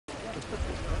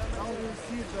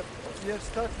see that we have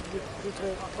started with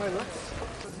the pilots.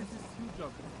 So this is huge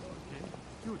job. Okay.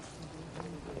 Huge.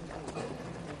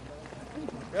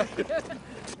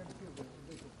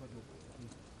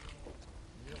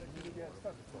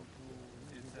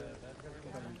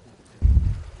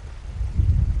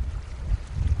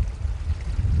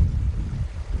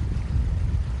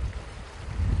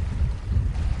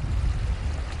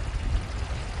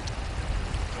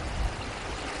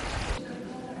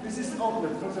 This is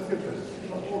outlet for the filter.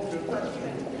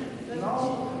 Now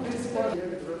this part here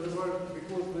is reservoir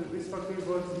because this factory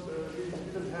was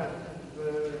didn't have the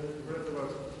reservoir.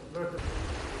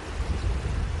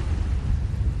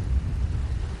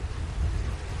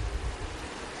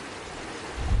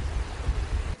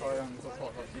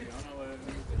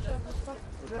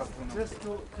 Just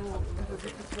to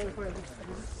clarify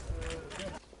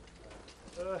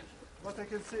what I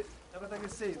can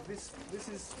say, this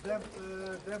is damp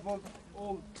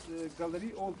old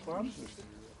gallery, old pumps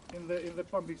in the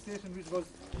pumping station, which was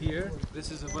here.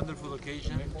 This is a wonderful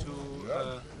occasion to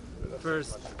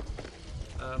first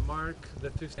mark the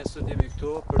 50th. Sot jemi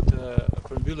këtu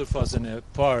për mbyllur fazën e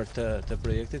parë të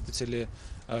projektit, i cili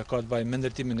ka të bëjë me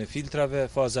ndërtimin e filtrave.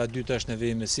 Faza e dytë është në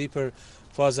vijim e sipër.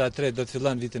 Faza e tretë do të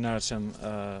fillon vitin e ardhshëm,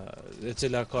 e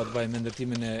cila ka të bëjë me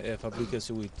ndërtimin e fabrikës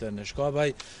së ujit në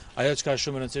Shkabaj. Ajo që ka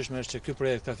shumë e rëndësishme është që ky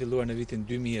projekt ka filluar në vitin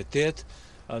 2008.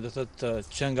 Do thotë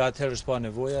që nga atëherë s'pa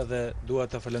nevoja dhe dua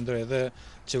ta falenderoj edhe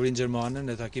Qeverinë Gjermane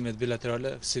në takimet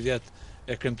bilaterale. Si vjet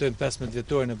e kremtojmë 15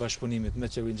 vjetorin e bashkëpunimit me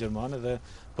Qeverinë Gjermane dhe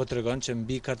po tregon që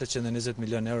mbi 420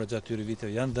 milion euro gjatë këtyre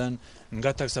viteve janë dhënë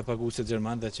nga taksapaguesit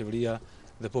gjerman dhe qeveria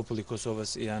dhe populli i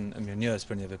Kosovës janë mirënjohës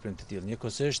për një veprim të tillë.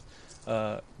 Njëkohësisht,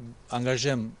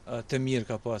 angazhim të mirë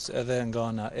ka pas edhe nga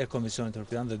ana e Komisionit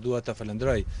Evropian dhe dua ta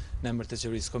falenderoj në emër të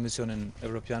qeverisë Komisionin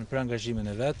Evropian për angazhimin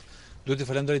e vet. Duhet të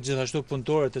falenderoj gjithashtu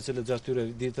punëtorët të cilët gjatë këtyre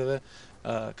ditëve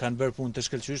kanë bërë punë të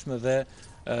shkëlqyeshme dhe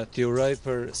t'i uroj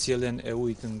për sjelljen e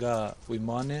ujit nga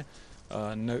Ujmani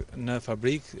në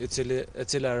fabrikë, e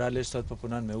cila realisht sot po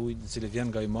punon me ujë i cili vjen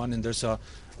nga Ujmani, ndërsa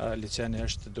liçeni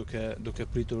është duke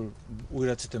pritur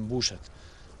ujërat që të mbushet.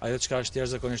 Ajo çka është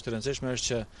jashtëzakonisht e rëndësishme është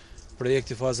që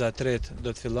projekti faza e tretë do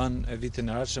të fillon e vitin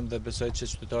e ardhshëm dhe besoj që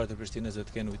qytetarët e Prishtinës do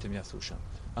të kenë ujë të mjaftueshëm.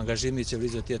 Angazhimi i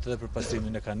qeverisë do të jetë edhe për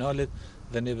pastrimin e kanalit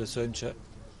dhe ne besojmë që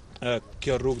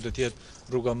kjo rrugë do të jetë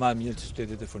rruga më e mirë që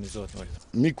qyteti të furnizohet me ujë.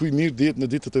 Miku i mirë dihet në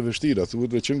ditët e vështira,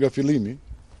 thuhet që nga fillimi,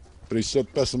 prej sot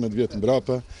 15 vjet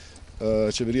mbrapa,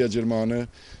 Qeveria Gjermane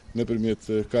nëpërmjet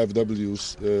KfW-s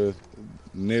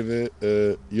neve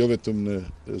jo vetëm në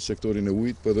sektorin e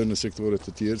ujit, por edhe në sektore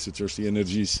të tjerë, siç është i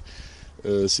energjisë,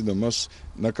 sidomos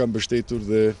na ka mbështetur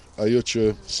dhe ajo që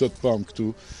sot pam këtu,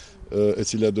 e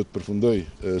cila do të përfundoj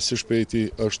së shpejti,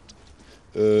 është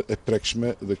e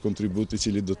prekshme dhe kontributi i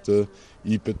cili do të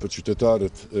jepet për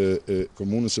qytetarët e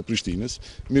komunës së Prishtinës,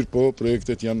 mirëpo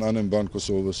projektet janë anë mban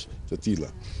Kosovës të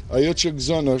tilla. Ajo që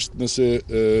gëzon është nëse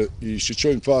i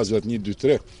shikojmë fazat 1, 2,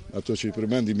 3, ato që i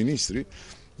përmendi ministri,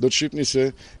 do të shihni se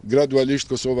gradualisht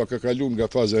Kosova ka kaluar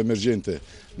nga faza emergjente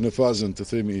në fazën të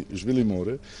themi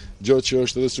zhvillimore, gjë që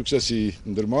është edhe suksesi i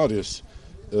ndërmarrjes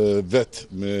vet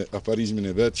me afarizmin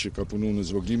e vet që ka punuar në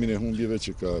zvogëlimin e humbjeve,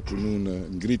 që ka punuar në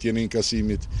ngritjen e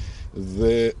inkasimit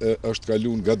dhe është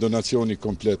kaluar nga donacioni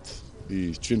komplet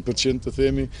i 100% të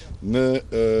themi në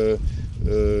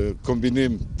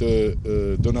kombinim të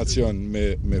donacion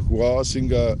me hua, si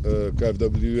nga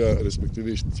KfW-a,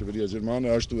 respektivisht Qeveria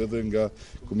Gjermane, ashtu edhe nga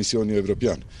Komisioni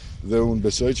Evropian. Dhe unë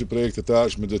besoj që projektet e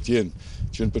ardhshme do të jenë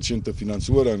 100% të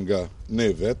financuara nga ne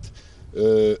vetë,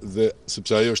 dhe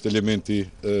sepse ajo është elementi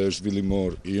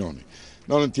zhvillimor i joni.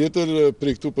 Në anën tjetër,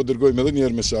 prej këtu po dërgojmë edhe një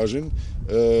herë mesazhin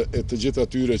e të gjithë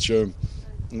atyre që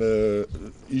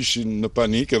ishin në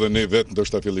panik, edhe ne vetë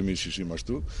ndoshta fillimisht ishim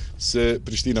ashtu, se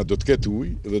Prishtina do të ketë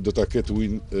ujë dhe do ta ketë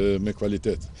ujin me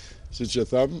kvalitet. Siç e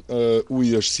tham,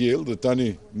 uji është sjell dhe tani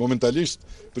momentalisht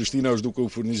Prishtina është duke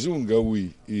u furnizuar nga uji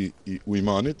i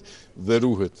Ujmanit dhe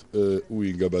ruhet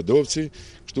uji nga Badovci,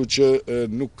 kështu që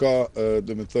nuk ka,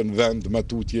 domethënë, vend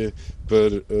matutje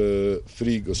për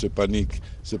frikë ose panik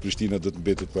se Prishtina do të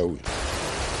mbetet pa ujë.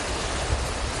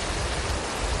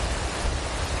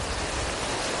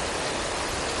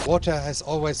 Water has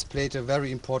always played a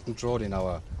very important role in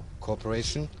our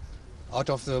cooperation. Out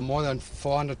of the more than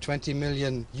 420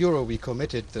 million euro we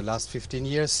committed the last 15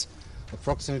 years,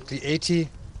 approximately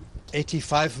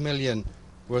 85 million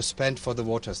were spent for the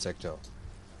water sector.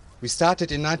 We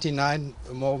started in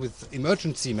 1999 more with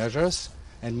emergency measures,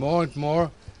 and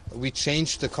more we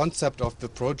changed the concept of the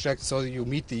project so that you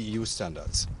meet the EU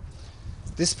standards.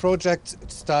 This project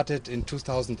started in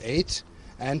 2008,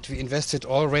 and we invested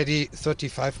already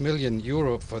 35 million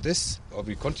euro for this, or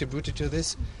we contributed to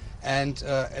this. And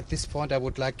at this point I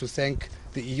would like to thank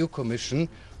the EU Commission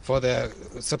for their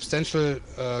substantial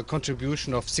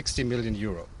contribution of 60 million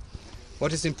euro.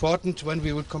 What is important, when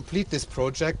we will complete this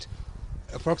project,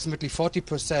 approximately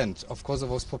 40% of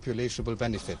Kosovo's population will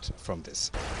benefit from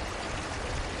this.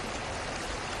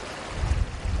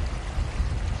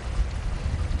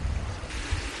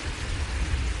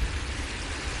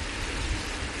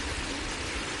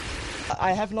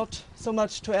 I have not so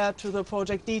much to add to the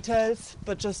project details,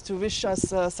 but just to wish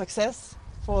us success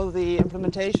for the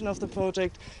implementation of the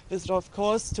project. This, of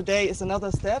course, today is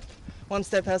another step. One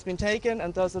step has been taken,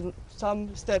 and there's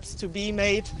some steps to be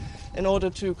made in order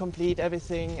to complete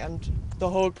everything, and the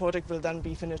whole project will then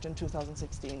be finished in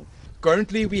 2016.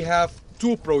 Currently, we have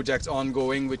 2 projects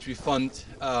ongoing which we fund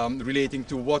relating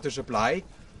to water supply.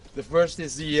 The first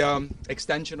is the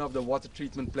extension of the water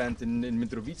treatment plant in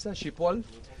Mitrovica, Schiphol,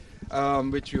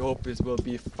 which we hope will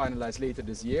be finalized later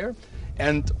this year.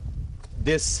 And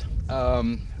this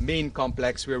main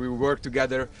complex, where we work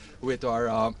together with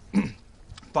our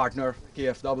partner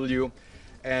KfW,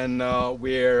 and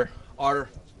where our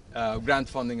grant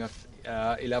funding of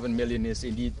 11 million is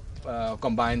indeed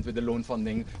combined with the loan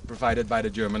funding provided by the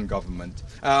German government.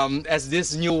 As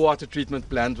this new water treatment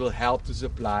plant will help to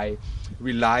supply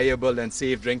reliable and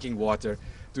safe drinking water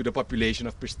to the population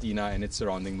of Pristina and its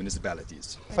surrounding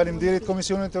municipalities. Faleminderit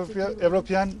Komisionit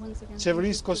Evropian,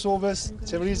 Qeverisë Kosovës,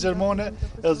 Qeverisë Gjermane,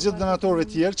 edhe gjithë donatorëve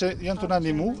tjerë që janë të na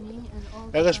ndihmu.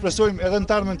 Edhe shpresojmë edhe në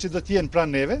të ardhmen që do të jenë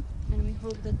pranë neve.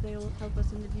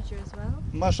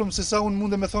 Ma shumë se sa unë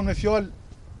mundem me thonë me fjalë,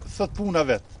 thot puna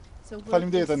vet.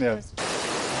 Faleminderit edhe.